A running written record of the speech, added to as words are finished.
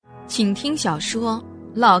请听小说《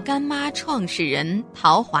老干妈》创始人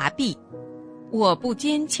陶华碧，我不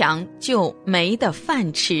坚强就没得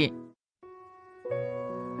饭吃。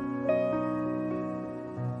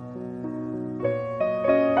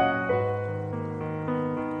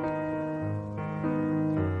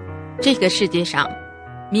这个世界上，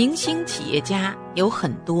明星企业家有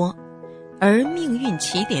很多，而命运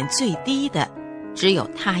起点最低的只有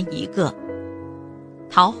他一个。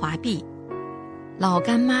陶华碧，老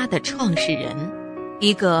干妈的创始人，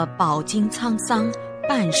一个饱经沧桑、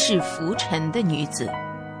半世浮沉的女子。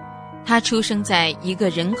她出生在一个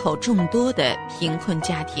人口众多的贫困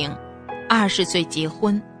家庭，20岁结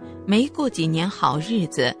婚，没过几年好日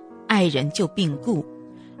子，爱人就病故，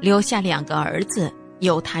留下2个儿子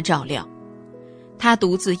由她照料。她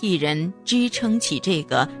独自一人支撑起这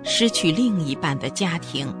个失去另一半的家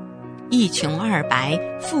庭。一穷二白、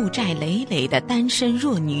负债累累的单身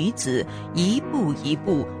弱女子，一步一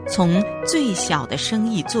步从最小的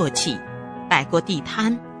生意做起，摆过地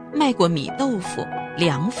摊，卖过米豆腐、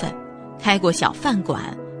凉粉，开过小饭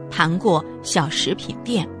馆，盘过小食品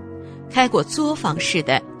店，开过作坊式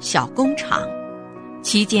的小工厂。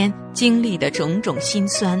期间经历的种种辛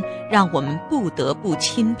酸，让我们不得不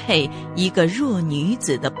钦佩一个弱女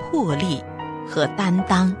子的魄力和担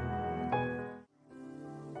当。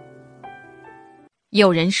有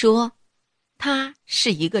人说她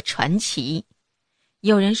是一个传奇，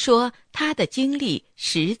有人说她的经历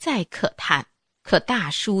实在可叹，可大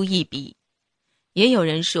书一笔，也有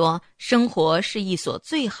人说生活是一所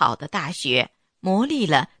最好的大学，磨砺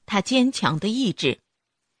了她坚强的意志。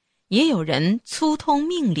也有人粗通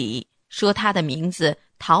命理，说她的名字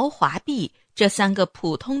陶华碧这3个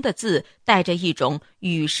普通的字带着一种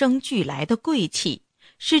与生俱来的贵气，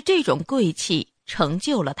是这种贵气成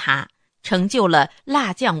就了她，成就了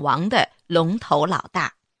辣酱王的龙头老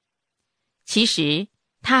大。其实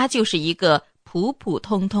她就是一个普普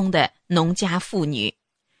通通的农家妇女。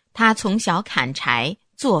她从小砍柴、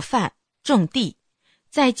做饭、种地，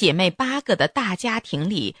在姐妹8个的大家庭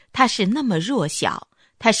里，她是那么弱小，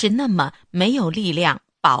她是那么没有力量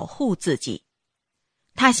保护自己。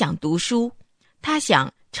她想读书，她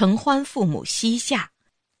想承欢父母膝下，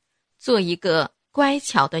做一个乖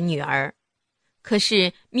巧的女儿。可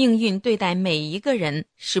是命运对待每一个人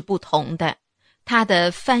是不同的，他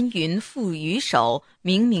的翻云覆雨手，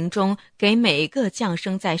冥冥中给每个降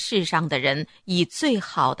生在世上的人以最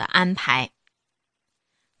好的安排。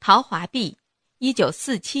陶华碧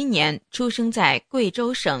1947年出生在贵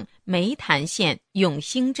州省梅潭县永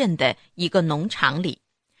兴镇的一个农场里，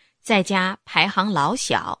在家排行老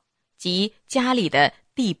小，即家里的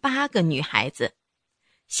第8个女孩子。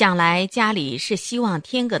想来家里是希望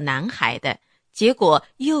添个男孩的，结果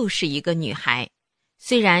又是一个女孩。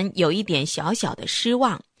虽然有一点小小的失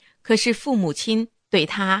望，可是父母亲对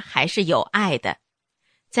她还是有爱的。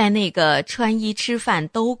在那个穿衣吃饭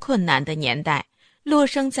都困难的年代，落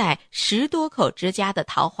生在10多口之家的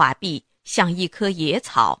陶华碧像一棵野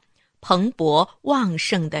草，蓬勃旺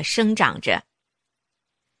盛地生长着。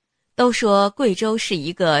都说贵州是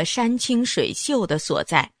一个山清水秀的所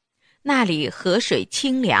在，那里河水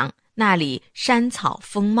清凉，那里山草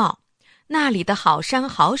丰茂，那里的好山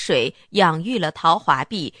好水养育了陶华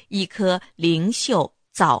碧一颗灵秀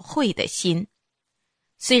早慧的心。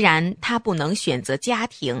虽然他不能选择家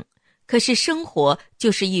庭，可是生活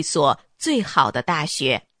就是一所最好的大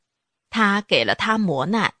学。他给了他磨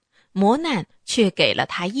难，磨难却给了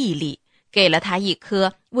他毅力，给了他一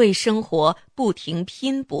颗为生活不停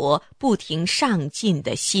拼搏、不停上进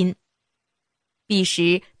的心。彼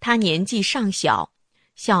时他年纪尚小，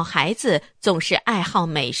小孩子总是爱好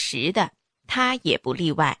美食的，他也不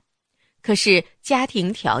例外。可是家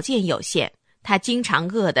庭条件有限，他经常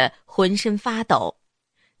饿得浑身发抖。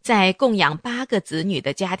在供养8个子女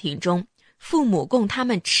的家庭中，父母供他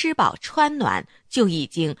们吃饱穿暖就已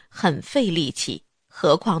经很费力气，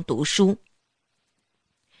何况读书。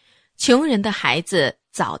穷人的孩子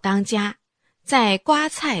早当家，在刮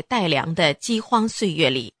菜带粮的饥荒岁月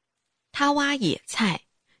里，他挖野菜，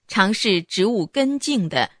尝试植物根茎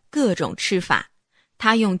的各种吃法。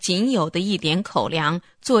他用仅有的一点口粮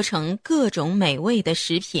做成各种美味的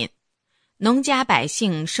食品。农家百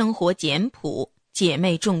姓生活简朴，姐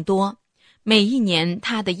妹众多，每一年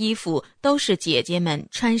他的衣服都是姐姐们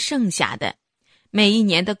穿剩下的，每一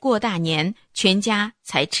年的过大年，全家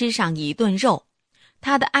才吃上一顿肉。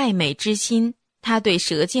他的爱美之心，他对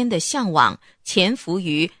舌尖的向往，潜伏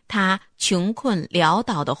于他穷困潦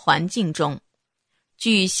倒的环境中。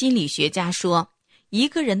据心理学家说，一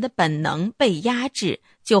个人的本能被压制，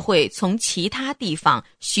就会从其他地方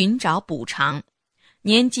寻找补偿。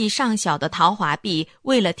年纪尚小的陶华碧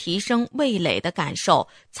为了提升味蕾的感受，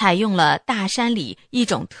采用了大山里一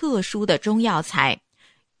种特殊的中药材，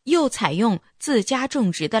又采用自家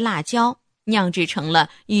种植的辣椒，酿制成了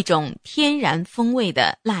一种天然风味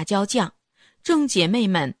的辣椒酱。众姐妹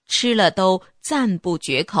们吃了都赞不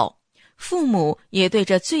绝口，父母也对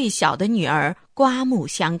这最小的女儿刮目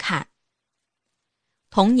相看。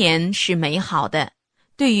童年是美好的，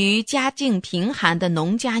对于家境贫寒的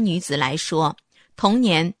农家女子来说，童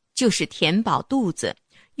年就是填饱肚子，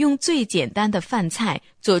用最简单的饭菜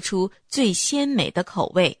做出最鲜美的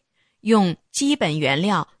口味，用基本原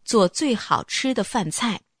料做最好吃的饭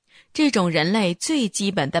菜。这种人类最基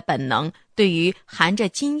本的本能，对于含着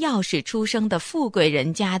金钥匙出生的富贵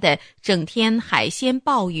人家的整天海鲜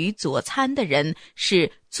鲍鱼佐餐的人是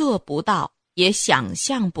做不到也想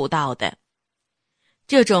象不到的。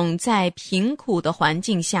这种在贫苦的环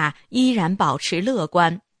境下依然保持乐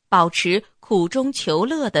观，保持苦中求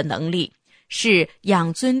乐的能力，是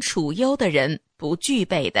养尊处优的人不具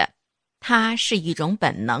备的。它是一种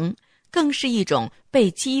本能，更是一种被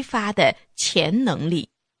激发的潜能力。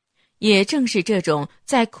也正是这种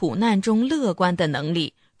在苦难中乐观的能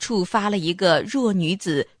力，触发了一个弱女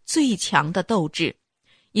子最强的斗志。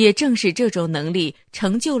也正是这种能力，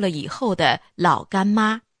成就了以后的老干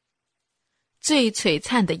妈。最璀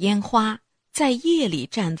璨的烟花在夜里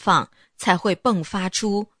绽放，才会迸发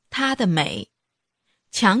出它的美。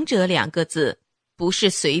强者2个字不是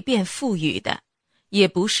随便赋予的，也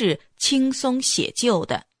不是轻松写就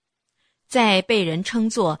的。在被人称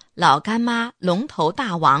作老干妈、龙头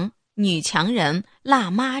大王、女强人、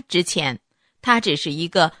辣妈之前，她只是一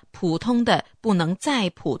个普通的不能再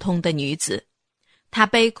普通的女子。她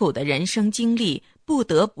悲苦的人生经历不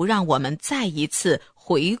得不让我们再一次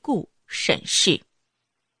回顾审视。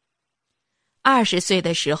20岁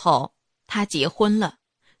的时候，她结婚了，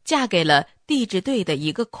嫁给了地质队的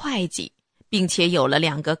一个会计，并且有了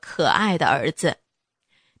2个可爱的儿子。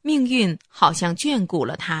命运好像眷顾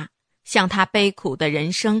了她，向她悲苦的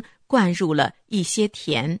人生灌入了一些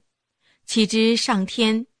甜。岂知上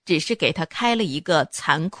天只是给她开了一个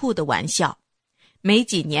残酷的玩笑。没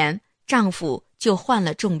几年，丈夫就患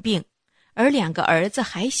了重病，而2个儿子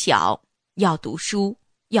还小，要读书，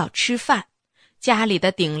要吃饭。家里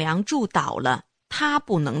的顶梁柱倒了，她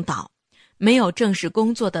不能倒。没有正式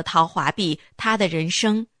工作的陶华碧，她的人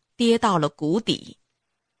生跌到了谷底。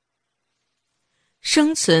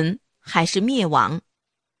生存还是灭亡？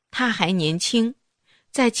她还年轻，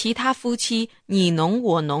在其他夫妻你侬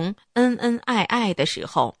我侬、恩恩爱爱的时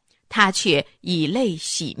候，她却以泪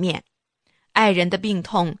洗面。爱人的病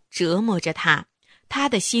痛折磨着她，她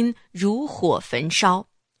的心如火焚烧。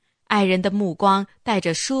爱人的目光带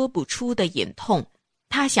着说不出的隐痛，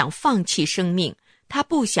她想放弃生命，她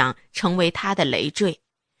不想成为他的累赘。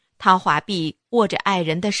陶华碧握着爱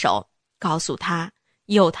人的手，告诉他，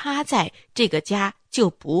有他在，这个家就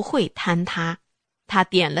不会坍塌。他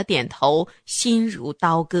点了点头，心如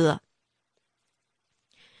刀割。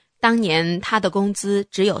当年他的工资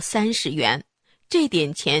只有30元，这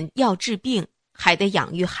点钱要治病，还得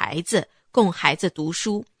养育孩子，供孩子读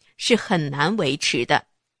书，是很难维持的。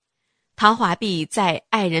陶华碧在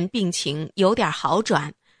爱人病情有点好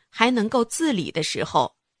转，还能够自理的时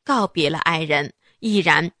候，告别了爱人，毅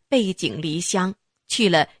然背井离乡，去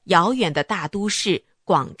了遥远的大都市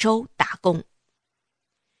广州打工。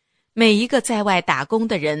每一个在外打工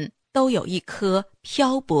的人都有一颗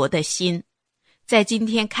漂泊的心。在今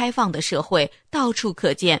天开放的社会，到处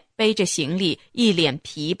可见背着行李一脸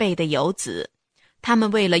疲惫的游子，他们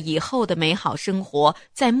为了以后的美好生活，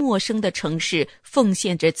在陌生的城市奉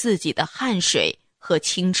献着自己的汗水和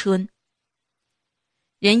青春。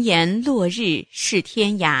人言落日是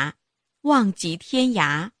天涯，望极天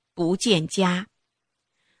涯不见家。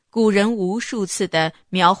古人无数次地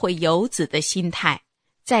描绘游子的心态，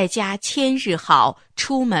在家千日好，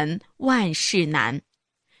出门万事难。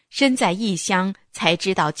身在异乡才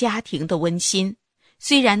知道家庭的温馨，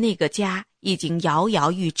虽然那个家已经摇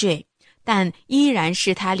摇欲坠，但依然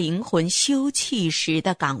是他灵魂休憩时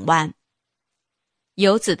的港湾。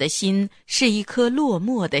游子的心是一颗落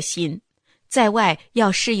寞的心，在外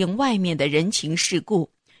要适应外面的人情世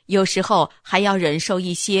故，有时候还要忍受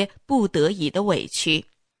一些不得已的委屈。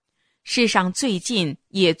世上最近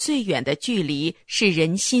也最远的距离是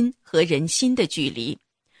人心和人心的距离。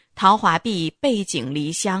陶华碧背井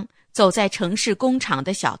离乡，走在城市工厂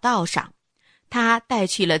的小道上，他带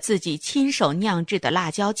去了自己亲手酿制的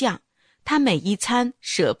辣椒酱。他每一餐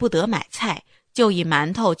舍不得买菜，就以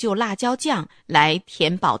馒头就辣椒酱来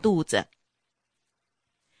填饱肚子。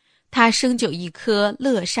他生就一颗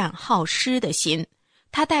乐善好施的心，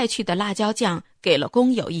他带去的辣椒酱给了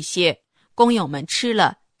工友一些，工友们吃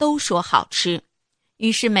了都说好吃。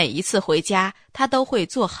于是每一次回家，他都会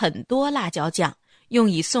做很多辣椒酱，用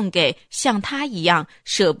以送给像他一样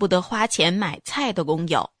舍不得花钱买菜的工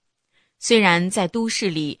友。虽然在都市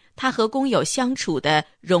里，他和工友相处的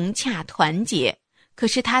融洽团结，可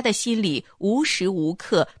是他的心里无时无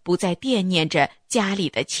刻不在惦念着家里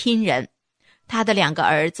的亲人。他的2个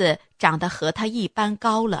儿子长得和他一般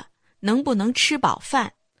高了，能不能吃饱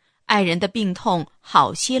饭？爱人的病痛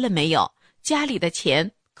好些了没有？家里的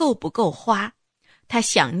钱够不够花？他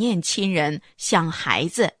想念亲人，想孩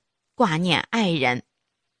子，挂念爱人。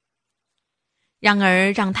然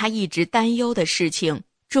而让他一直担忧的事情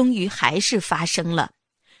终于还是发生了。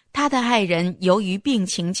他的爱人由于病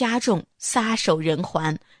情加重，撒手人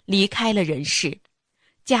寰，离开了人世。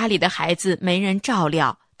家里的孩子没人照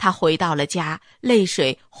料，他回到了家，泪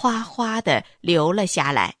水哗哗地流了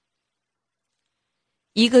下来。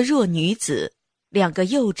一个弱女子，2个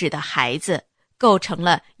幼稚的孩子，构成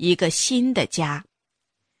了一个新的家。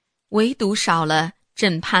唯独少了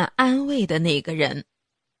枕畔安慰的那个人。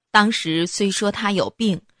当时虽说他有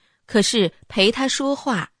病，可是陪他说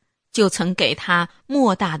话，就曾给他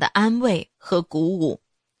莫大的安慰和鼓舞。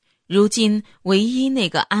如今唯一那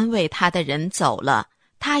个安慰他的人走了，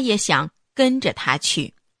他也想跟着他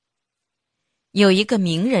去。有一个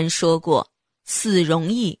名人说过，死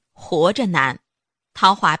容易，活着难。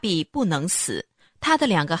陶华碧不能死，他的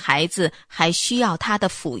2个孩子还需要他的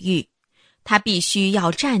抚育，他必须要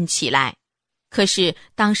站起来。可是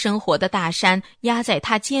当生活的大山压在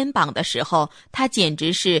他肩膀的时候，他简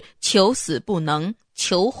直是求死不能，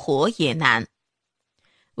求活也难。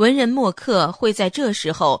文人墨客会在这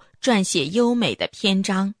时候撰写优美的篇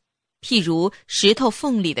章，譬如石头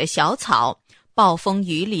缝里的小草，暴风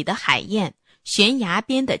雨里的海燕，悬崖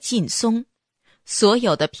边的劲松。所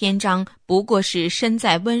有的篇章不过是身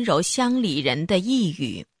在温柔乡里人的呓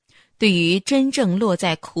语，对于真正落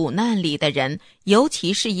在苦难里的人，尤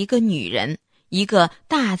其是一个女人，一个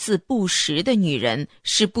大字不识的女人，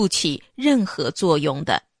是不起任何作用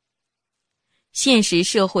的。现实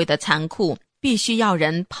社会的残酷必须要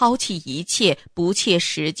人抛弃一切不切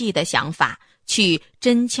实际的想法，去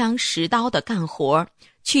真枪实刀的干活，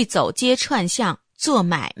去走街串巷做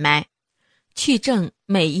买卖，去挣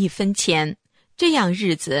每一分钱，这样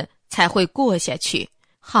日子才会过下去，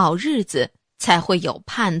好日子才会有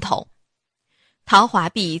盼头。陶华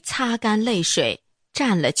碧擦干泪水，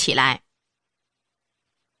站了起来。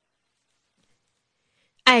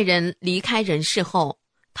爱人离开人世后，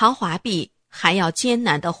陶华碧还要艰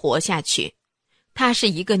难地活下去。她是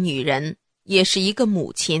一个女人，也是一个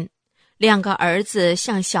母亲。2个儿子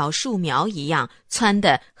像小树苗一样蹿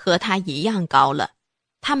得和她一样高了，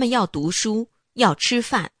他们要读书，要吃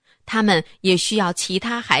饭，他们也需要其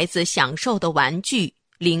他孩子享受的玩具、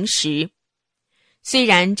零食。虽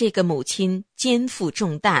然这个母亲肩负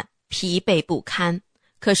重担，疲惫不堪，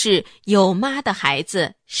可是有妈的孩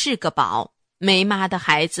子是个宝，没妈的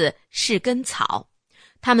孩子是根草。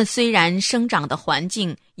他们虽然生长的环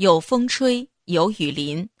境有风吹，有雨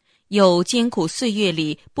淋，有艰苦岁月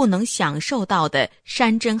里不能享受到的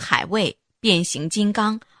山珍海味、变形金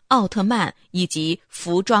刚、奥特曼以及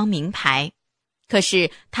服装名牌，可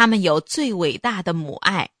是他们有最伟大的母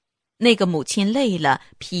爱。那个母亲累了、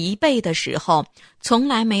疲惫的时候，从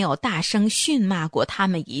来没有大声训骂过他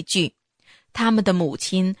们一句。他们的母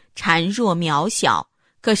亲孱弱渺小，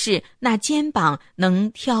可是那肩膀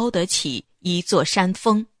能挑得起一座山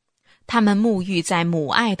峰。他们沐浴在母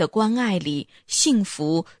爱的关爱里，幸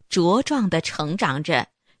福茁壮地成长着，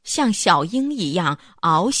像小鹰一样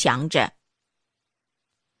翱翔着。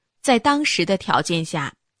在当时的条件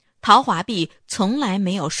下，陶华碧从来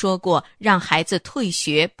没有说过让孩子退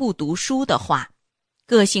学不读书的话。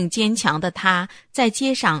个性坚强的他在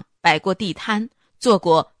街上摆过地摊，做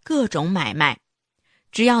过各种买卖。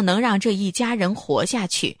只要能让这一家人活下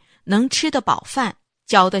去，能吃得饱饭，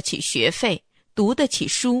交得起学费，读得起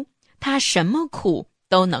书，他什么苦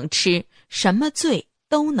都能吃，什么罪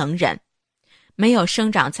都能忍。没有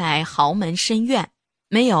生长在豪门深院，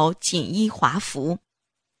没有锦衣华服，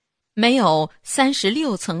没有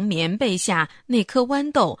36层棉被下那颗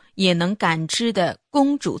豌豆也能感知的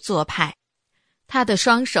公主做派。他的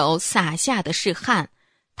双手洒下的是汗，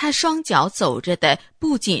他双脚走着的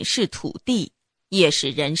不仅是土地，也是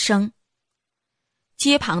人生。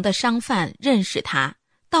街旁的商贩认识他，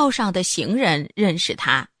道上的行人认识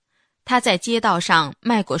他。他在街道上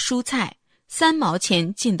卖过蔬菜，3毛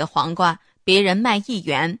钱进的黄瓜，别人卖1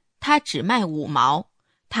元，他只卖5毛。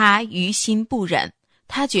他于心不忍，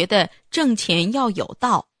他觉得挣钱要有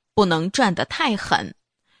道，不能赚得太狠。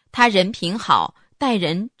他人品好，待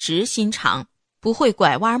人直心肠，不会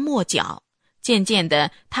拐弯抹角。渐渐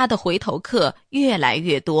的，他的回头客越来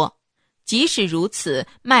越多。即使如此，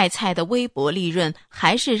卖菜的微薄利润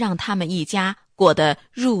还是让他们一家过得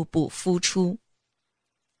入不敷出。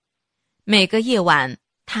每个夜晚，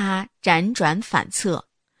他辗转反侧，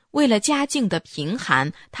为了家境的贫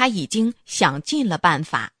寒，他已经想尽了办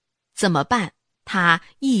法。怎么办？他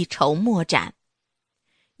一筹莫展。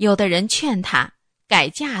有的人劝他改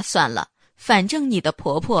嫁算了，反正你的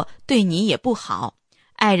婆婆对你也不好，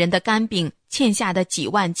爱人的肝病欠下的几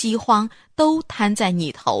万饥荒都摊在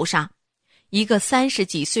你头上。一个30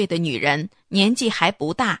几岁的女人，年纪还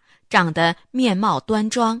不大，长得面貌端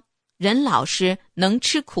庄，人老实，能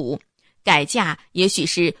吃苦，改嫁也许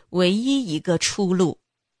是唯一一个出路。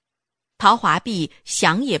陶华碧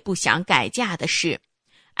想也不想改嫁的事。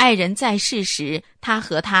爱人在世时，他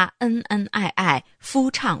和他恩恩爱爱，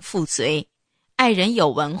夫唱妇随。爱人有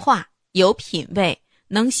文化，有品味，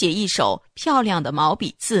能写一手漂亮的毛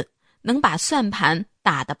笔字，能把算盘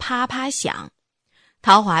打得啪啪响。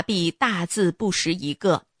陶华碧大字不识一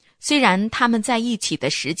个，虽然他们在一起的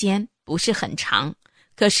时间不是很长，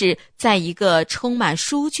可是在一个充满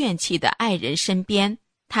书卷气的爱人身边，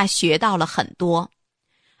他学到了很多。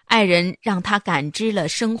爱人让他感知了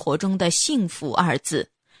生活中的幸福二字，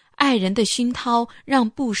爱人的熏陶让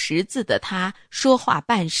不识字的他说话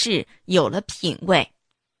办事有了品味。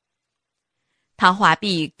陶华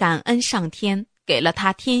碧感恩上天给了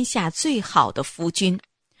他天下最好的夫君，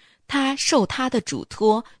他受他的嘱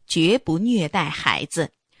托，绝不虐待孩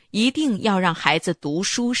子，一定要让孩子读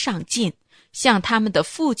书上进，像他们的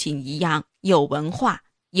父亲一样有文化，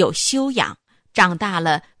有修养，长大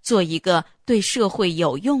了做一个对社会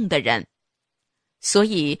有用的人。所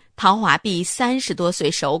以陶华碧30多岁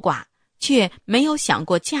守寡，却没有想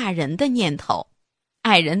过嫁人的念头。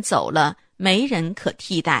爱人走了，没人可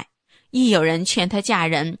替代，一有人劝她嫁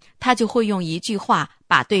人，她就会用一句话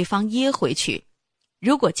把对方噎回去。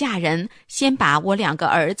如果嫁人，先把我2个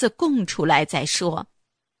儿子供出来再说。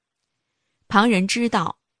旁人知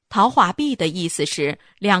道陶华碧的意思是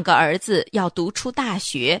2个儿子要读出大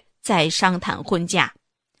学再商谈婚嫁，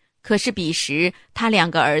可是彼时他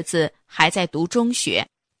2个儿子还在读中学，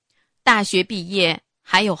大学毕业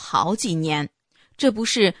还有好几年，这不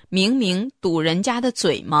是明明堵人家的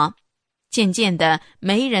嘴吗？渐渐的，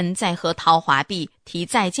没人再和陶华碧提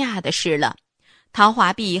再嫁的事了。陶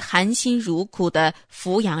华碧含辛茹苦地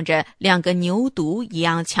抚养着2个牛犊一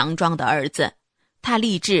样强壮的儿子，他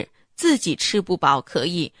立志自己吃不饱可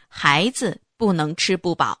以，孩子不能吃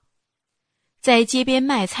不饱。在街边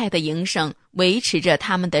卖菜的营生维持着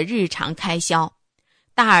他们的日常开销。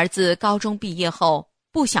大儿子高中毕业后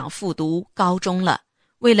不想复读高中了，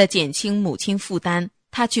为了减轻母亲负担，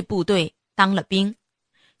他去部队当了兵。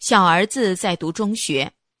小儿子在读中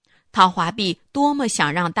学，陶华碧多么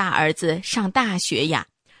想让大儿子上大学呀！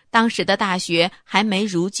当时的大学还没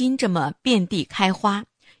如今这么遍地开花，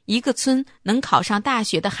一个村能考上大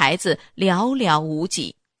学的孩子寥寥无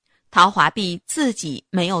几。陶华碧自己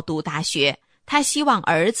没有读大学，他希望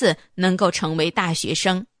儿子能够成为大学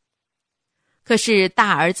生。可是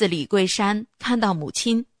大儿子李桂山看到母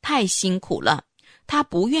亲太辛苦了，他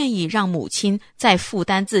不愿意让母亲再负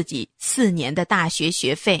担自己4年的大学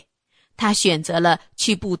学费，他选择了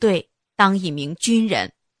去部队当一名军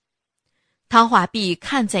人。陶华碧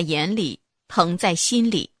看在眼里，疼在心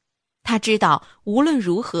里，他知道无论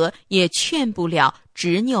如何也劝不了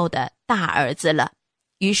执拗的大儿子了，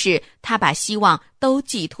于是他把希望都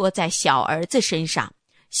寄托在小儿子身上，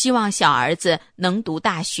希望小儿子能读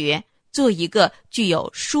大学，做一个具有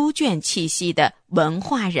书卷气息的文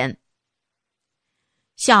化人。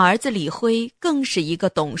小儿子李辉更是一个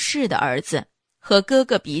懂事的儿子，和哥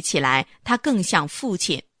哥比起来，他更像父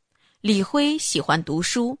亲。李辉喜欢读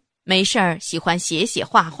书，没事儿喜欢写写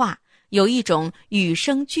画画，有一种与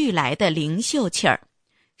生俱来的灵秀气儿，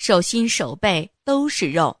手心手背都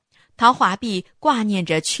是肉。陶华碧挂念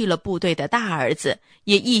着去了部队的大儿子，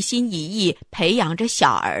也一心一意培养着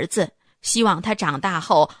小儿子，希望他长大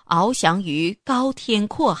后翱翔于高天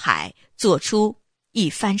阔海，做出一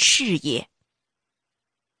番事业。